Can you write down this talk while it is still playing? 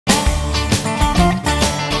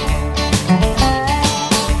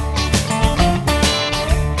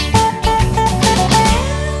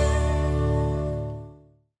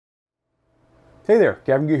Hey there,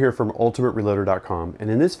 Gavin Gear here from ultimatereloader.com, and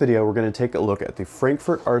in this video we're going to take a look at the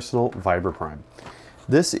Frankford Arsenal Vibraprime.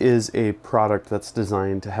 This is a product that's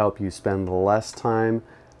designed to help you spend less time,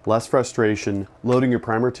 less frustration loading your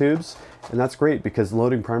primer tubes, and that's great because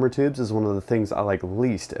loading primer tubes is one of the things I like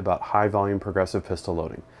least about high volume progressive pistol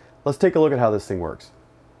loading. Let's take a look at how this thing works.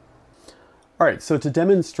 Alright, so to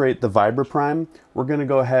demonstrate the Vibra-Prime, we're going to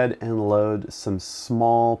go ahead and load some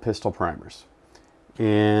small pistol primers.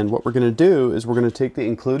 And what we're going to do is we're going to take the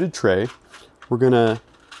included tray, we're going to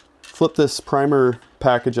flip this primer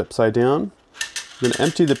package upside down, we're going to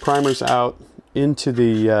empty the primers out into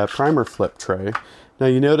the primer flip tray. Now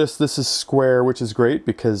you notice this is square, which is great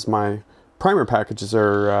because my primer packages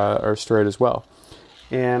are straight as well.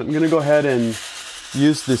 And I'm going to go ahead and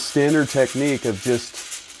use the standard technique of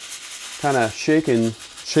just kind of shaking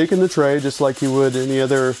the tray just like you would any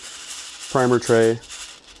other primer tray.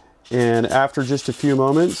 And after just a few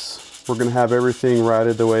moments, we're going to have everything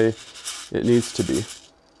routed the way it needs to be.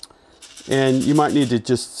 And you might need to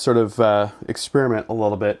just sort of experiment a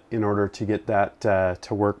little bit in order to get that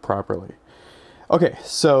to work properly. Okay,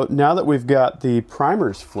 so now that we've got the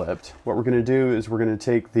primers flipped, what we're going to do is we're going to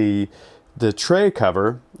take the tray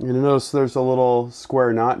cover. You're going to notice there's a little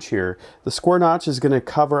square notch here. The square notch is going to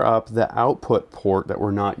cover up the output port that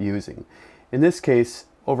we're not using. In this case,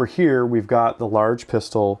 over here, we've got the large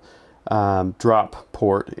pistol drop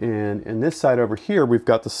port, and in this side over here we've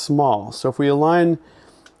got the small. So if we align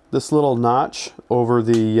this little notch over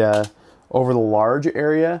the large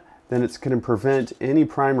area, then it's going to prevent any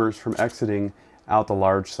primers from exiting out the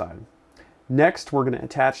large side. Next, we're going to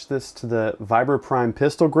attach this to the Vibra-Prime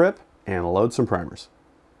pistol grip and load some primers.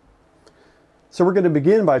 So we're going to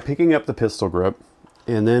begin by picking up the pistol grip,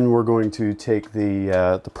 and then we're going to take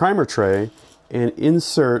the primer tray and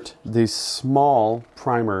insert the small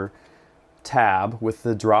primer tab with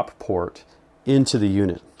the drop port into the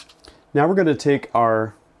unit. Now we're going to take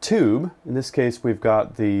our tube, in this case we've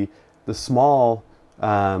got the small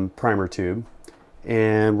primer tube,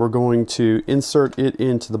 and we're going to insert it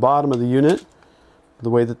into the bottom of the unit the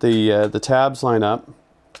way that the tabs line up,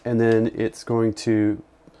 and then it's going to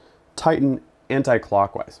tighten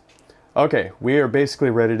anti-clockwise. Okay, we are basically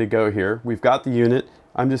ready to go here. We've got the unit.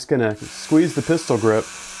 I'm just going to squeeze the pistol grip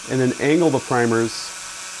and then angle the primers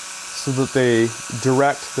so that they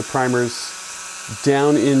direct the primers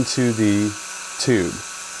down into the tube.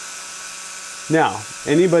 Now,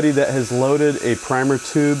 anybody that has loaded a primer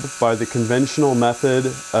tube by the conventional method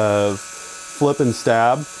of flip and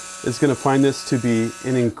stab is going to find this to be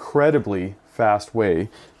an incredibly fast way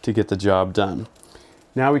to get the job done.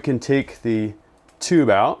 Now we can take the tube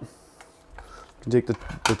out, take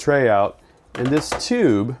the tray out, and this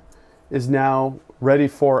tube is now ready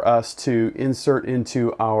for us to insert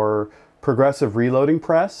into our progressive reloading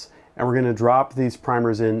press, and we're going to drop these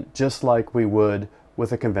primers in just like we would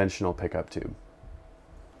with a conventional pickup tube.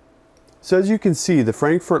 So as you can see, the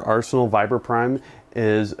Frankford Arsenal Vibraprime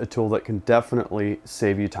is a tool that can definitely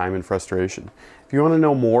save you time and frustration. If you want to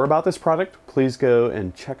know more about this product, please go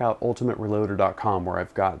and check out ultimatereloader.com, where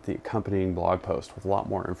I've got the accompanying blog post with a lot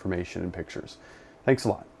more information and pictures. Thanks a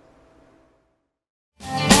lot.